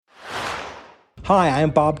Hi, I'm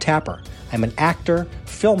Bob Tapper. I'm an actor,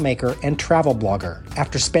 filmmaker, and travel blogger.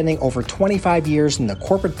 After spending over 25 years in the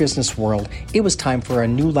corporate business world, it was time for a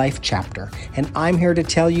new life chapter. And I'm here to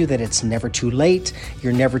tell you that it's never too late,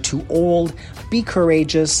 you're never too old, be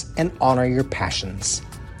courageous, and honor your passions.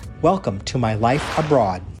 Welcome to my life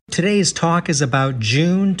abroad. Today's talk is about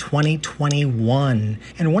June 2021.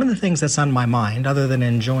 And one of the things that's on my mind, other than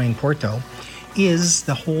enjoying Porto, is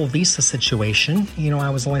the whole visa situation. I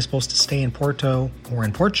was only supposed to stay in Porto, or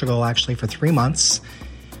in Portugal actually, for 3 months,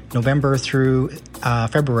 November through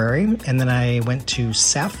February, and then I went to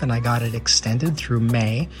CEF and I got it extended through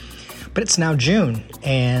May. But it's now June,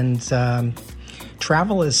 and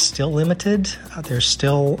travel is still limited. There's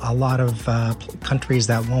still a lot of countries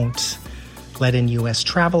that won't let in U.S.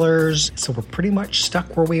 travelers, so we're pretty much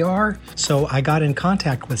stuck where we are. So I got in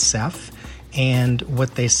contact with CEF, and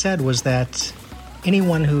what they said was that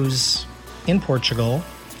anyone who's in Portugal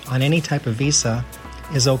on any type of visa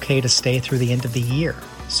is okay to stay through the end of the year.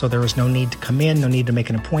 So there was no need to come in, no need to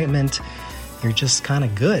make an appointment. You're just kind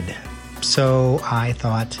of good. So I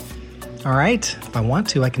thought, all right, if I want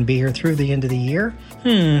to, I can be here through the end of the year.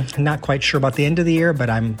 I'm not quite sure about the end of the year, but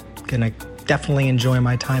I'm going to definitely enjoy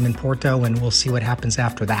my time in Porto, and we'll see what happens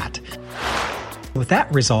after that. With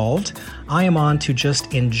that resolved, I am on to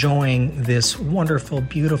just enjoying this wonderful,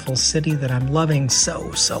 beautiful city that I'm loving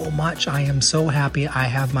so much. I am so happy. I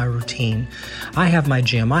have my routine. I have my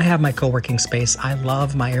gym. I have my co-working space. I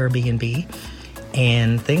love my Airbnb,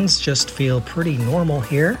 and things just feel pretty normal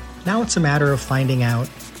here. Now it's a matter of finding out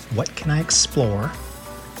what can I explore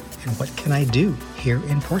and what can I do here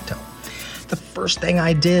in Porto. The first thing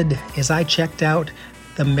I did is I checked out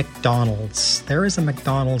the McDonald's. There is a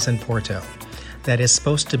McDonald's in Porto that is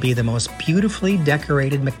supposed to be the most beautifully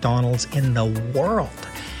decorated McDonald's in the world.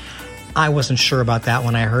 I wasn't sure about that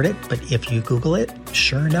when I heard it, but if you Google it,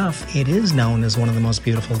 sure enough, it is known as one of the most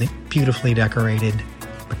beautifully decorated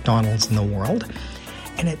McDonald's in the world.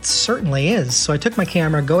 And it certainly is. So I took my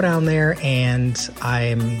camera, go down there, and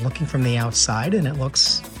I'm looking from the outside, and it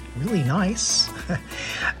looks really nice.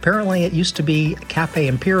 Apparently, it used to be Cafe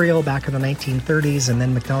Imperial back in the 1930s, and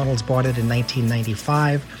then McDonald's bought it in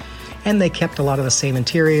 1995. And they kept a lot of the same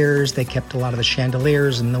interiors, they kept a lot of the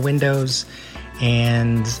chandeliers and the windows,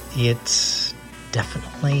 and it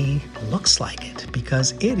definitely looks like it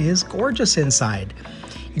because it is gorgeous inside.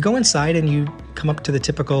 You go inside and you come up to the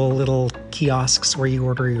typical little kiosks where you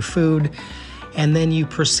order your food, and then you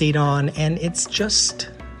proceed on, and it's just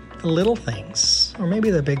the little things, or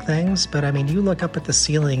maybe the big things, but you look up at the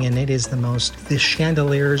ceiling and it is the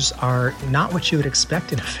chandeliers are not what you would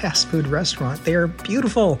expect in a fast food restaurant. They're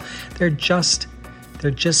beautiful. They're just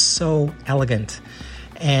so elegant.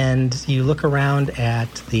 And you look around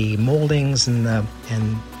at the moldings and the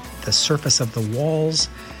surface of the walls.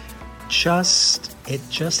 It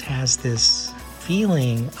just has this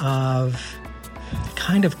feeling of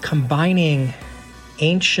kind of combining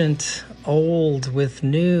ancient old with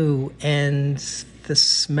new, and the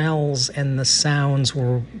smells and the sounds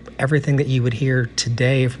were everything that you would hear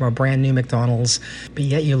today from a brand new McDonald's. But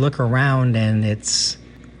yet you look around and it is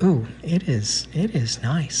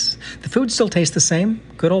nice. The food still tastes the same.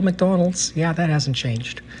 Good old McDonald's. Yeah, that hasn't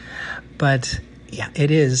changed. But yeah,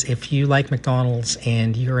 it is. If you like McDonald's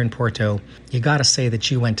and you're in Porto, you got to say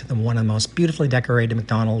that you went to one of the most beautifully decorated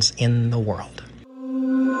McDonald's in the world.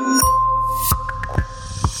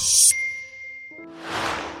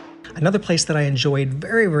 Another place that I enjoyed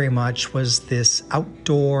very, very much was this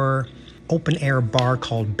outdoor open-air bar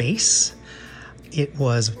called Base. It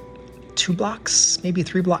was 2 blocks, maybe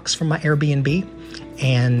 3 blocks from my Airbnb,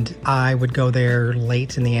 and I would go there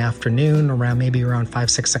late in the afternoon, around 5,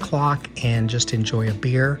 6 o'clock, and just enjoy a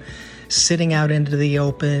beer. Sitting out into the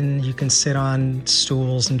open, you can sit on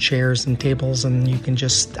stools and chairs and tables, and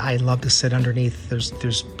I love to sit underneath.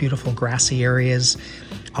 There's beautiful grassy areas,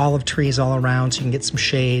 olive trees all around, so you can get some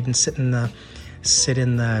shade and sit on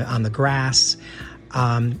the grass.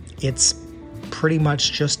 It's pretty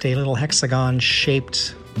much just a little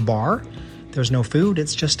hexagon-shaped bar. There's no food,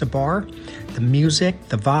 it's just a bar. The music,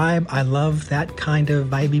 the vibe, I love that kind of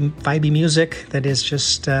vibey music that is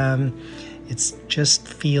just, it just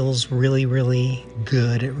feels really, really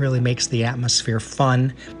good. It really makes the atmosphere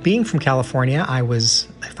fun. Being from California, I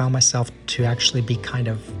found myself to actually be kind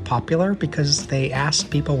of popular because they asked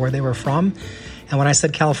people where they were from. And when I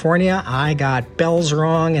said California, I got bells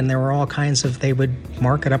rung, and there were all kinds of, they would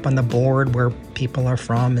mark it up on the board where people are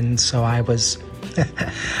from. And so I felt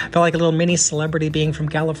like a little mini celebrity being from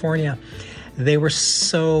California. They were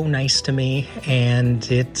so nice to me, and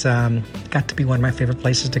it got to be one of my favorite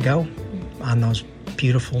places to go on those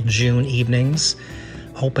beautiful June evenings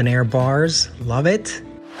Open air bars, love it.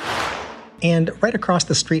 And right across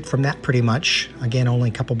the street from that pretty much, again only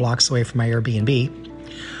a couple blocks away from my Airbnb,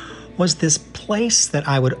 was this place that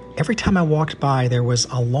every time I walked by, there was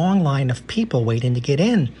a long line of people waiting to get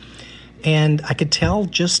in. And I could tell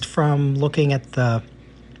just from looking at the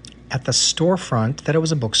storefront that it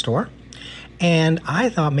was a bookstore. And I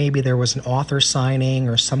thought maybe there was an author signing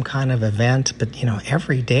or some kind of event, but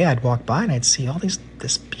every day I'd walk by and I'd see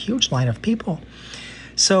this huge line of people.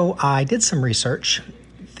 So I did some research.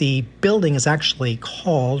 The building is actually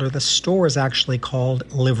called, or the store is actually called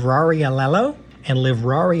Livraria Lello. And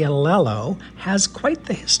Livraria Lello has quite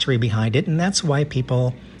the history behind it, and that's why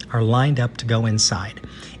people are lined up to go inside.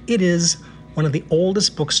 It is one of the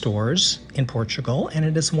oldest bookstores in Portugal, and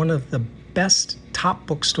it is one of the best top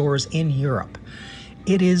bookstores in Europe.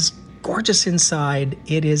 It is gorgeous inside.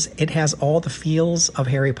 It has all the feels of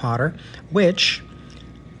Harry Potter, which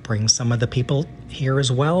brings some of the people here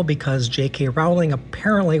as well, because J.K. Rowling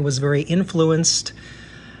apparently was very influenced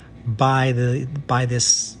by the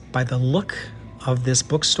look of this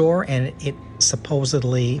bookstore, and it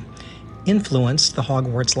supposedly influenced the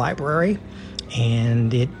Hogwarts library.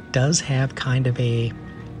 And it does have kind of a,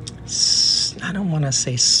 I don't want to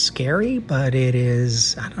say scary, but it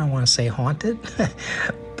is, I don't want to say haunted,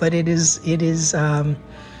 but it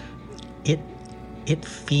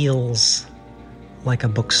feels like a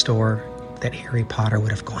bookstore that Harry Potter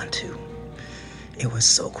would have gone to. It was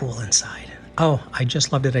so cool inside. Oh, I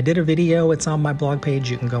just loved it. I did a video. It's on my blog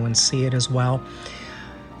page. You can go and see it as well.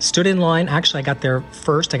 Stood in line. Actually, I got there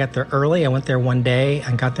first. I got there early. I went there one day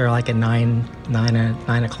and got there like at 9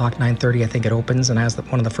 o'clock, 9:30, I think it opens. And I was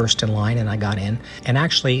one of the first in line, and I got in. And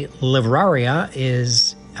actually, livraria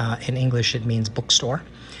is, in English, it means bookstore.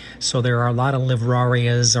 So there are a lot of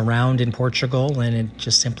livrarias around in Portugal, and it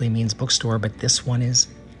just simply means bookstore. But this one is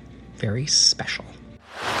very special.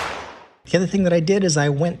 The other thing that I did is I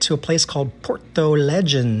went to a place called Porto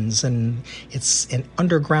Legends, and it's an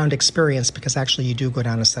underground experience because actually you do go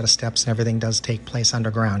down a set of steps and everything does take place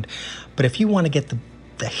underground. But if you want to get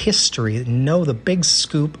the history, know the big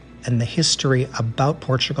scoop and the history about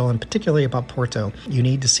Portugal, and particularly about Porto, you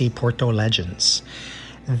need to see Porto Legends.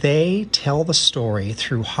 They tell the story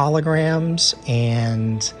through holograms,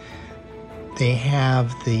 and they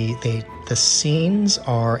have the scenes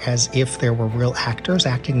are as if there were real actors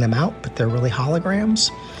acting them out, but they're really holograms.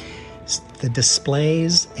 The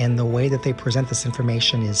displays and the way that they present this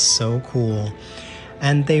information is so cool.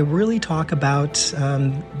 And they really talk about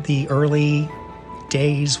the early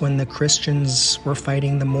days when the Christians were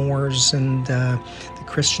fighting the Moors, and the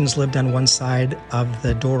Christians lived on one side of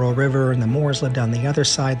the Douro River and the Moors lived on the other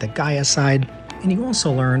side, the Gaia side. And you also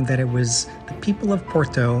learn that it was the people of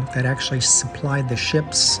Porto that actually supplied the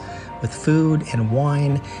ships with food and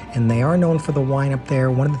wine, and they are known for the wine up there.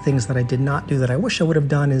 One of the things that I did not do that I wish I would have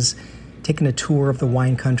done is taken a tour of the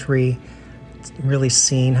wine country, really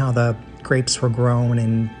seen how the grapes were grown,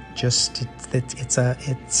 and just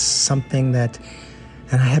it's something that,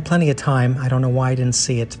 and I had plenty of time. I don't know why I didn't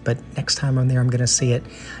see it, but next time I'm there, I'm going to see it.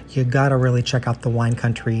 You got to really check out the wine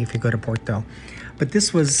country if you go to Porto. But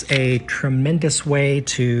this was a tremendous way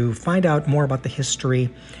to find out more about the history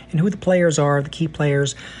and who the players are, the key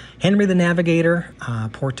players. Henry the Navigator.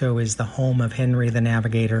 Porto is the home of Henry the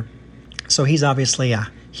Navigator. So he's obviously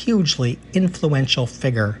a hugely influential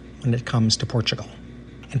figure when it comes to Portugal.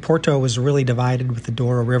 And Porto was really divided with the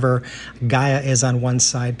Douro River. Gaia is on one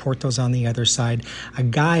side, Porto's on the other side.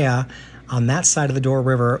 Gaia, on that side of the Douro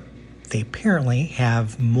River, they apparently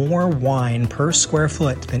have more wine per square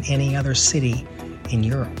foot than any other city in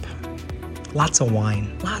Europe. Lots of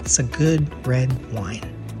wine, lots of good red wine.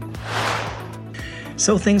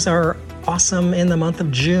 So things are awesome in the month of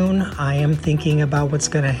June. I am thinking about what's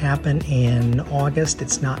going to happen in August.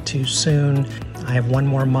 It's not too soon. I have one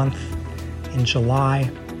more month in July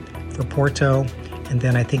for Porto, and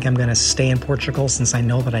then I think I'm going to stay in Portugal since I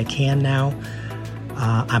know that I can now.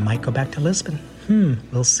 I might go back to Lisbon.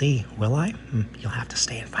 We'll see. Will I? You'll have to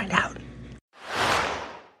stay and find out.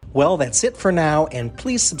 Well, that's it for now, and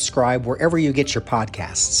please subscribe wherever you get your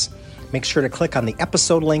podcasts. Make sure to click on the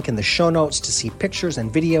episode link in the show notes to see pictures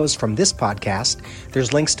and videos from this podcast.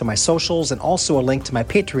 There's links to my socials and also a link to my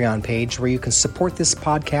Patreon page where you can support this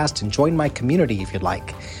podcast and join my community if you'd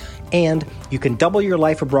like. And you can double your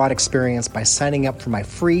life abroad experience by signing up for my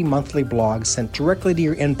free monthly blog sent directly to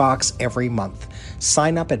your inbox every month.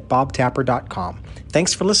 Sign up at bobtapper.com.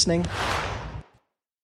 Thanks for listening.